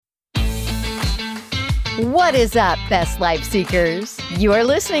What is up, Best Life Seekers? You are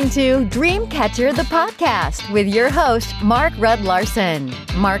listening to Dreamcatcher the podcast with your host, Mark Rudd Larson.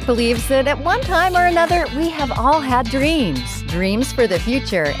 Mark believes that at one time or another, we have all had dreams. Dreams for the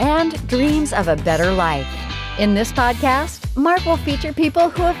future and dreams of a better life. In this podcast, Mark will feature people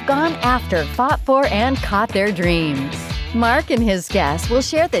who have gone after, fought for, and caught their dreams. Mark and his guests will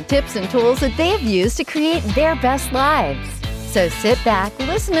share the tips and tools that they have used to create their best lives. So sit back,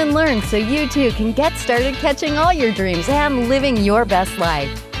 listen, and learn so you too can get started catching all your dreams and living your best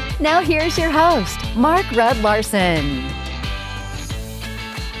life. Now here's your host, Mark Rudd Larson.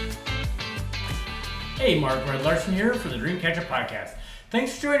 Hey, Mark Rudd Larson here for the Dreamcatcher podcast.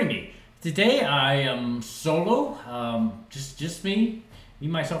 Thanks for joining me. Today I am solo, just me,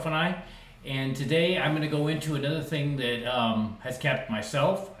 myself, and I. And today I'm going to go into another thing that has kept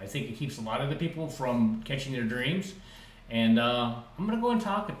myself. I think it keeps a lot of the people from catching their dreams. And I'm going to go and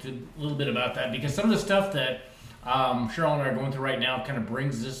talk a little bit about that because some of the stuff that Cheryl and I are going through right now kind of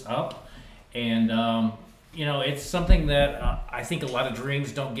brings this up. And, it's something that I think a lot of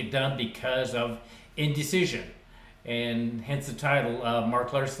dreams don't get done because of indecision. And hence the title,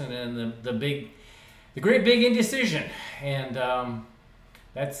 Mark Larson and the great big indecision. And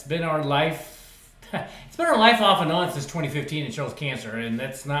that's been our life. It's been our life off and on since 2015 and Cheryl's cancer. And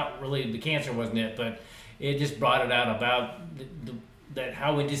that's not really, the cancer wasn't it, but it just brought it out about that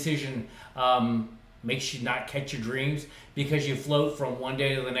how indecision makes you not catch your dreams because you float from one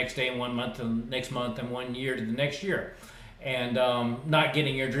day to the next day and 1 month to the next month and 1 year to the next year. And not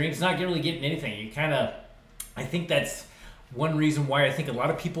getting your dreams, not really getting anything. You kind of, I think that's one reason why I think a lot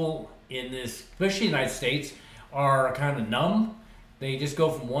of people in this, especially in the United States, are kind of numb. They just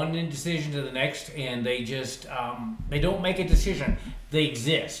go from one indecision to the next and they just, they don't make a decision. They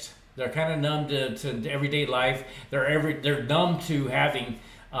exist. They're kind of numb to everyday life. They're numb to having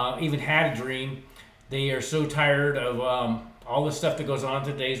even had a dream. They are so tired of all the stuff that goes on in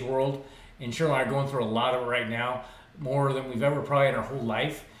today's world. And Cheryl and I are going through a lot of it right now, more than we've ever probably in our whole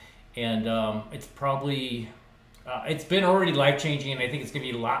life. And it's probably, it's been already life-changing, and I think it's going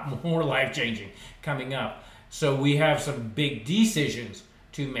to be a lot more life-changing coming up. So we have some big decisions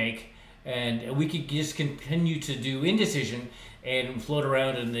to make, and we could just continue to do indecision and float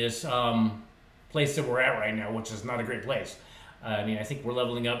around in this place that we're at right now, which is not a great place. I mean, I think we're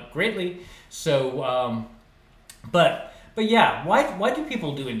leveling up greatly. So, but yeah, why do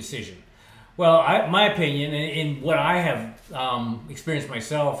people do indecision? Well, my opinion, and what I have experienced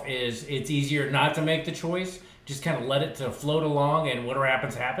myself, is it's easier not to make the choice. Just kind of let it to float along, and whatever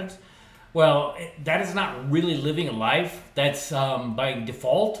happens, happens. Well, that is not really living a life. That's by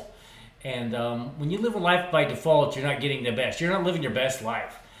default. And when you live a life by default, you're not getting the best. You're not living your best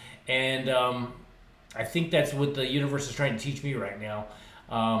life. And I think that's what the universe is trying to teach me right now.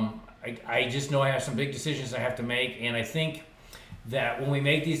 I just know I have some big decisions I have to make. And I think that when we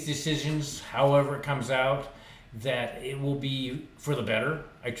make these decisions, however it comes out, that it will be for the better.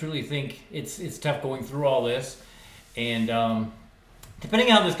 I truly think it's tough going through all this. And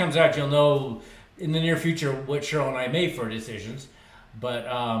depending on how this comes out, you'll know in the near future what Cheryl and I made for decisions. But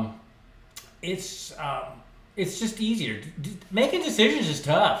it's just easier. Making decisions is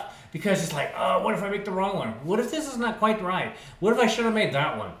tough because it's like, oh, what if I make the wrong one? What if this is not quite right? What if I should have made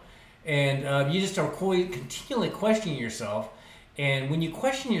that one? And you just are continually questioning yourself. And when you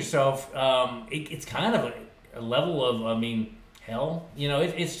question yourself, it's kind of a level of, hell.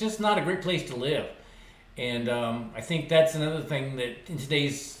 It's just not a great place to live. And I think that's another thing that in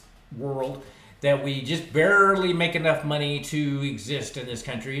today's world, that we just barely make enough money to exist in this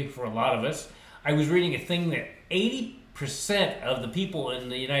country for a lot of us. I was reading a thing that 80% of the people in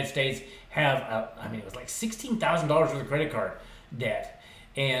the United States have, it was like $16,000 worth of credit card debt.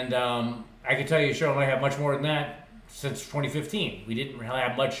 And I can tell you, Cheryl and I have much more than that since 2015. We didn't really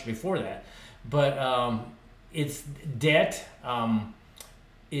have much before that. But it's debt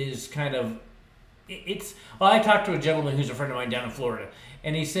is kind of, I talked to a gentleman who's a friend of mine down in Florida,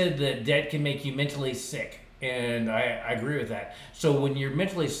 and he said that debt can make you mentally sick. And I agree with that. So when you're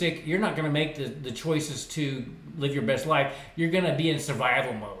mentally sick, you're not going to make the choices to live your best life. You're going to be in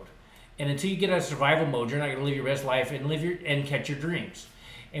survival mode. And until you get out of survival mode, you're not going to live your best life and catch your dreams.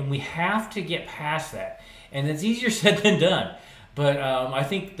 And we have to get past that. And it's easier said than done. But I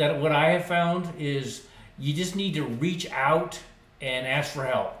think that what I have found is you just need to reach out and ask for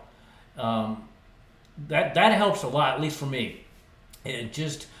help. That helps a lot, at least for me. It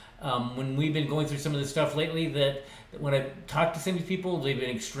just when we've been going through some of this stuff lately, that when I talk to some of these people, they've been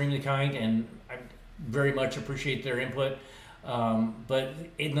extremely kind, and I very much appreciate their input. But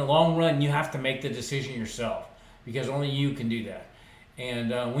in the long run, you have to make the decision yourself because only you can do that.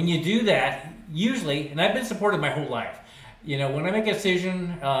 And when you do that, usually, and I've been supported my whole life. When I make a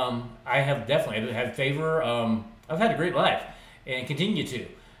decision, I have definitely had favor. I've had a great life and continue to.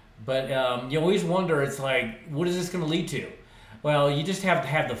 But you always wonder, it's like, what is this going to lead to? Well, you just have to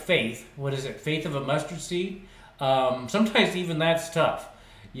have the faith. What is it? Faith of a mustard seed? Sometimes even that's tough.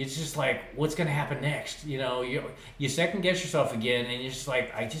 It's just like, what's going to happen next? You second guess yourself again, and you're just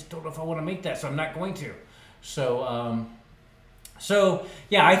like, I just don't know if I want to make that, so I'm not going to. So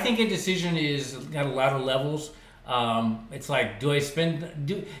yeah, I think Indecision is got a lot of levels. It's like, do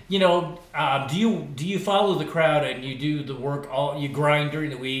you follow the crowd and you do the work, you grind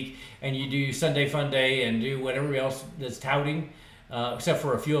during the week and you do Sunday Fun Day and do whatever else that's touting, except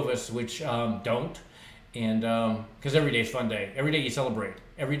for a few of us which don't, and because every day is fun day, every day you celebrate,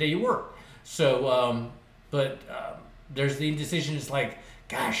 every day you work. So but there's the indecision. It's like,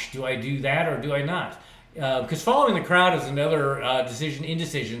 gosh, do I do that or do I not? Because following the crowd is another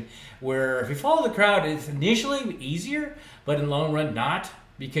indecision, where if you follow the crowd, it's initially easier, but in the long run, not,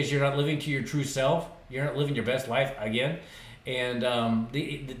 because you're not living to your true self. You're not living your best life again. And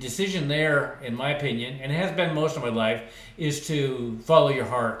the decision there, in my opinion, and it has been most of my life, is to follow your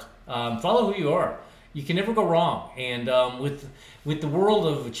heart. Follow who you are. You can never go wrong. And with the world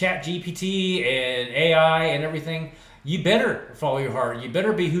of Chat GPT and AI and everything, you better follow your heart. You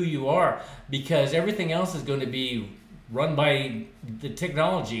better be who you are, because everything else is going to be run by the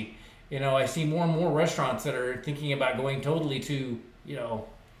technology. I see more and more restaurants that are thinking about going totally to,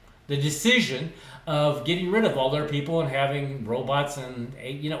 the decision of getting rid of all their people and having robots and,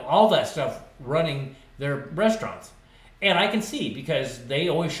 all that stuff running their restaurants. And I can see, because they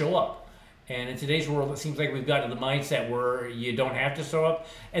always show up. And in today's world, it seems like we've gotten to the mindset where you don't have to show up.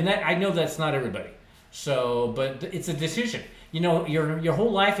 And that, I know that's not everybody. So, but it's a decision. Your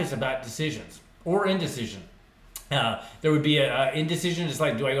whole life is about decisions or indecision. There would be a indecision. It's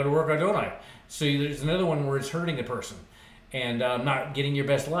like, do I go to work or don't I? So there's another one where it's hurting the person and not getting your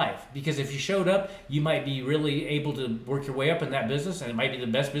best life. Because if you showed up, you might be really able to work your way up in that business, and it might be the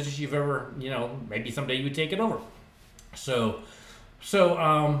best business you've ever, maybe someday you would take it over. So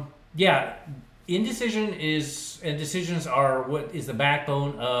yeah, indecision and decisions are what is the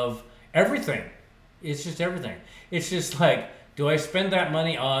backbone of everything. It's just everything. It's just like, do I spend that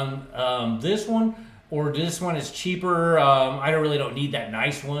money on this one, or this one is cheaper? I really don't need that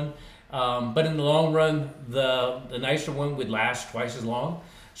nice one. But in the long run, the nicer one would last twice as long.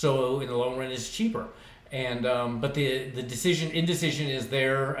 So in the long run, it's cheaper. And but the indecision is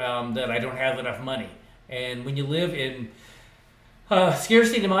there, that I don't have enough money. And when you live in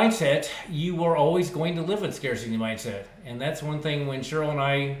scarcity mindset, you are always going to live in scarcity mindset. And that's one thing when Cheryl and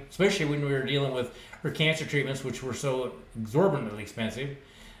I, especially when we were dealing with her cancer treatments, which were so exorbitantly expensive,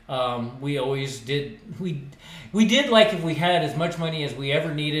 we always did, we did like if we had as much money as we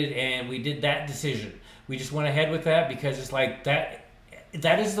ever needed, and we did that decision. We just went ahead with that, because it's like that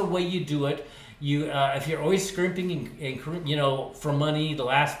is the way you do it. If you're always scrimping and for money, the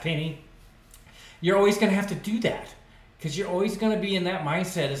last penny, you're always going to have to do that. Because you're always going to be in that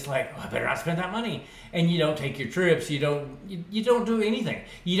mindset. It's like, I better not spend that money. And you don't take your trips. You don't do anything.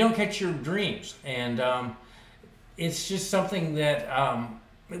 You don't catch your dreams. And it's just something that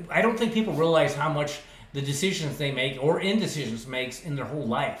I don't think people realize how much the decisions they make or indecisions makes in their whole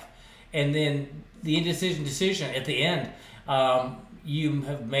life. And then the indecision at the end, you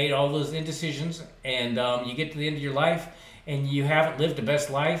have made all those indecisions, and you get to the end of your life, and you haven't lived the best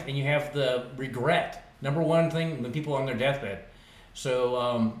life, and you have the regret. Number one thing when people are on their deathbed.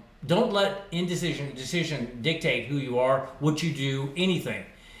 So don't let decision dictate who you are, what you do, anything.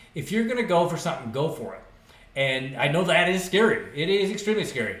 If you're going to go for something, go for it. And I know that is scary. It is extremely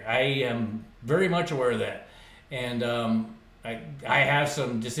scary. I am very much aware of that. And I have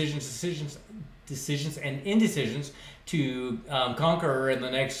some decisions and indecisions to conquer in the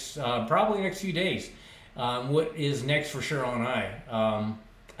next, probably next few days. What is next for Cheryl and I.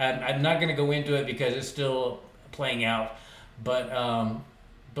 I'm not going to go into it because it's still playing out, but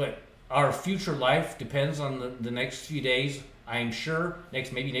our future life depends on the next few days. I'm sure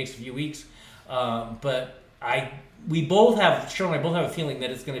maybe next few weeks, but we both have, Cheryl and I both have a feeling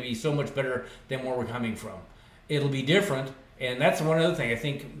that it's going to be so much better than where we're coming from. It'll be different, and that's one other thing. I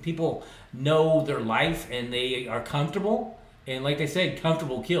think people know their life and they are comfortable, and like they said,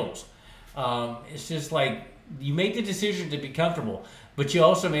 comfortable kills. It's just like you make the decision to be comfortable. But you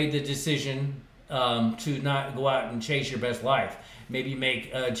also made the decision to not go out and chase your best life. Maybe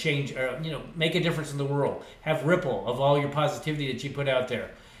make a change, or make a difference in the world. Have ripple of all your positivity that you put out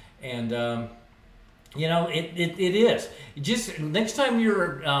there, and It is. Just next time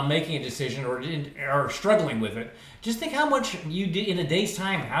you're making a decision or struggling with it, just think how much you did in a day's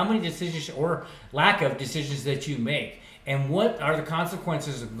time, how many decisions or lack of decisions that you make, and what are the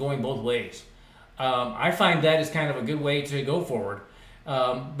consequences of going both ways. I find that is kind of a good way to go forward.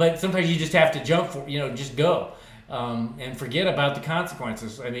 But sometimes you just have to jump for, just go. And forget about the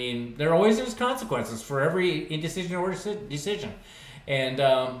consequences. I mean, there always is consequences for every indecision or decision. And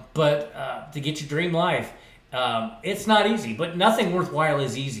but to get your dream life, it's not easy. But nothing worthwhile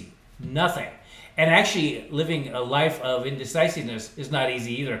is easy. Nothing. And actually, living a life of indecisiveness is not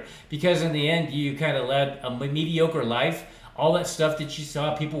easy either. Because in the end, you kind of led a mediocre life. All that stuff that you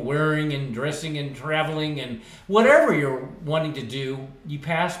saw people wearing and dressing and traveling and whatever you're wanting to do, you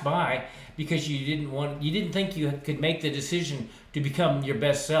passed by because you didn't think you could make the decision to become your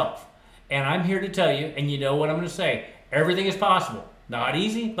best self. And I'm here to tell you, and you know what I'm going to say, everything is possible. Not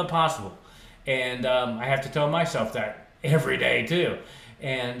easy, but possible. And I have to tell myself that every day too.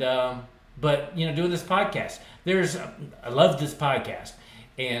 And but doing this podcast, I love this podcast,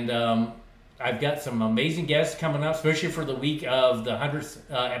 and I've got some amazing guests coming up, especially for the week of the 100th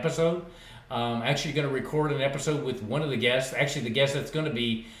episode. I'm actually going to record an episode with one of the guests, actually the guest that's going to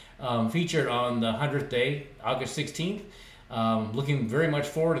be featured on the 100th day, August 16th. Looking very much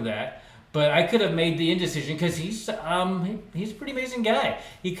forward to that. But I could have made the indecision because he's a pretty amazing guy.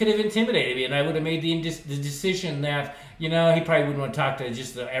 He could have intimidated me, and I would have made the decision that, he probably wouldn't want to talk to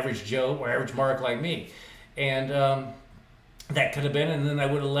just the average Joe or average Mark like me. And that could have been, and then I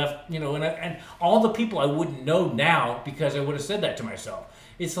would have left, and all the people I wouldn't know now because I would have said that to myself.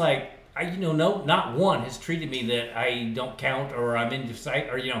 It's like, not one has treated me that I don't count or I'm indecisive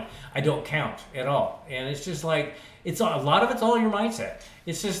or, I don't count at all. And it's just like, a lot of it's all your mindset.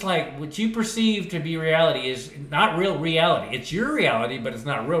 It's just like what you perceive to be reality is not real reality. It's your reality, but it's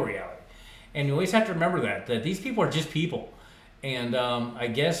not real reality. And you always have to remember that these people are just people. And I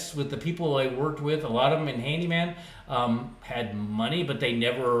guess with the people I worked with, a lot of them in handyman had money, but they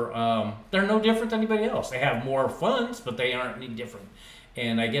never, they're no different than anybody else. They have more funds, but they aren't any different.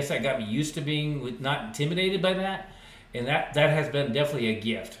 And I guess that got me used to being not intimidated by that. And that has been definitely a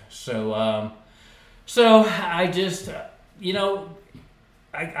gift. So I just,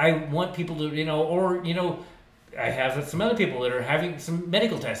 I want people to, I have some other people that are having some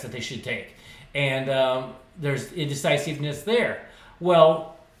medical tests that they should take. And there's indecisiveness there.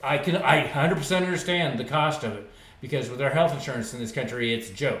 Well, I 100% understand the cost of it because with our health insurance in this country, it's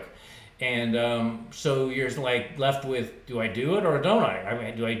a joke. And so you're like left with, do I do it or don't I? I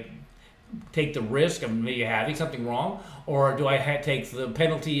mean, do I take the risk of maybe having something wrong, or do I take the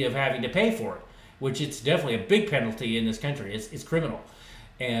penalty of having to pay for it? Which it's definitely a big penalty in this country. It's criminal,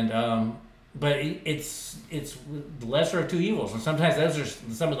 and but it's the lesser of two evils. And sometimes those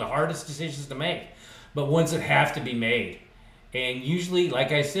are some of the hardest decisions to make, but ones that have to be made. And usually,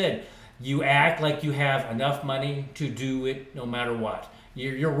 like I said, you act like you have enough money to do it no matter what.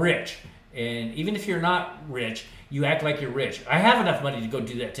 You're rich, and even if you're not rich, you act like you're rich. I have enough money to go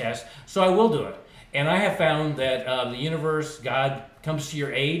do that test, so I will do it. And I have found that the universe, God, comes to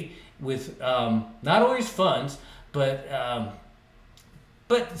your aid with not always funds, but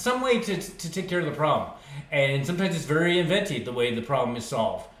some way to take care of the problem. And sometimes it's very inventive the way the problem is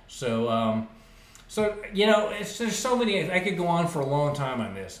solved. So there's so many. I could go on for a long time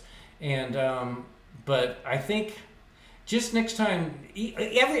on this, and but I think. Just next time,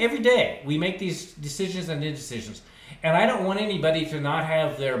 every day, we make these decisions and indecisions. And I don't want anybody to not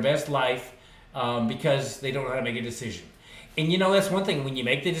have their best life because they don't know how to make a decision. And that's one thing. When you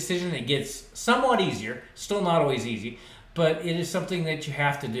make the decision, it gets somewhat easier. Still not always easy, but it is something that you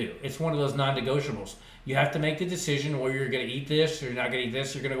have to do. It's one of those non-negotiables. You have to make the decision where you're going to eat this, or you're not going to eat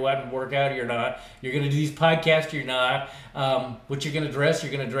this, you're going to go out and work out, or you're not. You're going to do these podcasts, you're not. What you're going to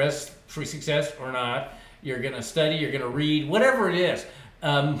dress for success or not. You're going to study, you're going to read, whatever it is.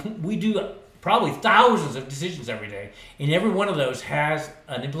 We do probably thousands of decisions every day, and every one of those has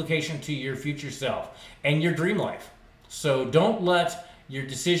an implication to your future self and your dream life. So don't let your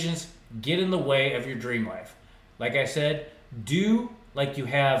decisions get in the way of your dream life. Like I said, do like you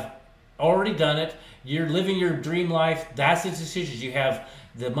have already done it. You're living your dream life. That's the decisions. You have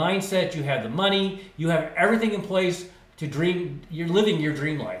the mindset, you have the money, you have everything in place to dream. You're living your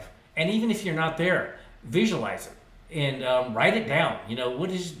dream life. And even if you're not there, visualize it and write it down.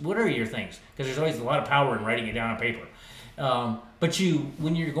 What are your things? Because there's always a lot of power in writing it down on paper. But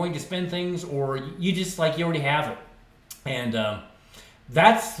when you're going to spend things, or you just like you already have it, and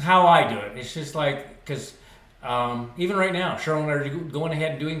that's how I do it. It's just like because even right now, Cheryl and I are going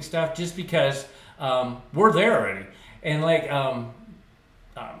ahead and doing stuff just because we're there already, and like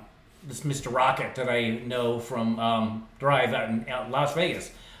this Mr. Rocket that I know from Drive out in Las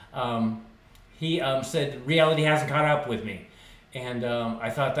Vegas. He said reality hasn't caught up with me, and I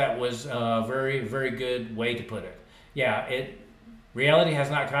thought that was a very, very good way to put it. Yeah, reality has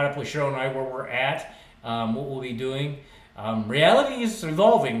not caught up with Cheryl and I where we're at, what we'll be doing. Reality is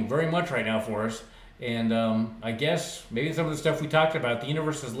evolving very much right now for us, and I guess maybe some of the stuff we talked about, the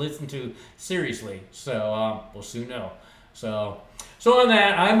universe has listened to seriously. So we'll soon know. So on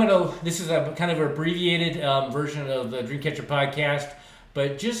that, this is a kind of abbreviated version of the Dreamcatcher podcast,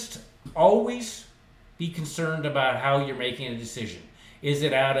 but just always be concerned about how you're making a decision. Is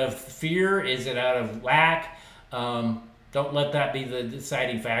it out of fear? Is it out of lack? Don't let that be the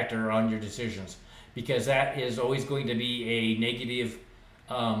deciding factor on your decisions, because that is always going to be a negative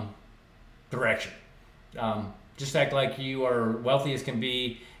direction. Just act like you are wealthy as can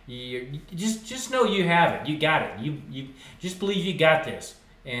be. You just know you have it. You got it. You just believe you got this,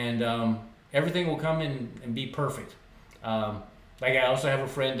 and everything will come in and be perfect. Like I also have a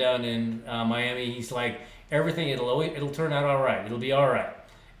friend down in Miami. He's like, everything it'll turn out all right. It'll be all right.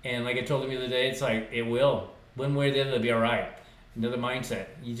 And like I told him the other day, it's like it will. One way or the other, it'll be all right. Another mindset.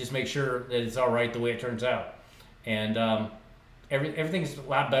 You just make sure that it's all right the way it turns out, and everything's a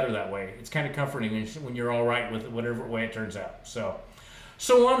lot better that way. It's kind of comforting when you're all right with whatever way it turns out.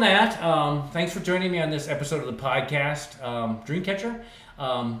 So on that, thanks for joining me on this episode of the podcast, Dreamcatcher.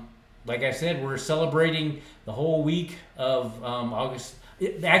 Like I said, we're celebrating the whole week of August.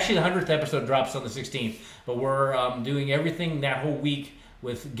 Actually, the 100th episode drops on the 16th, but we're doing everything that whole week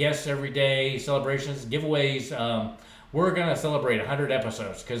with guests every day, celebrations, giveaways. We're going to celebrate 100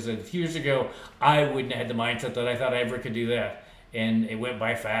 episodes, because a few years ago, I wouldn't have had the mindset that I thought I ever could do that. And it went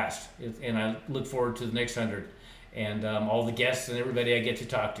by fast. And I look forward to the next 100. And all the guests and everybody I get to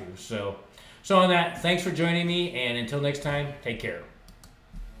talk to. So on that, thanks for joining me. And until next time, take care.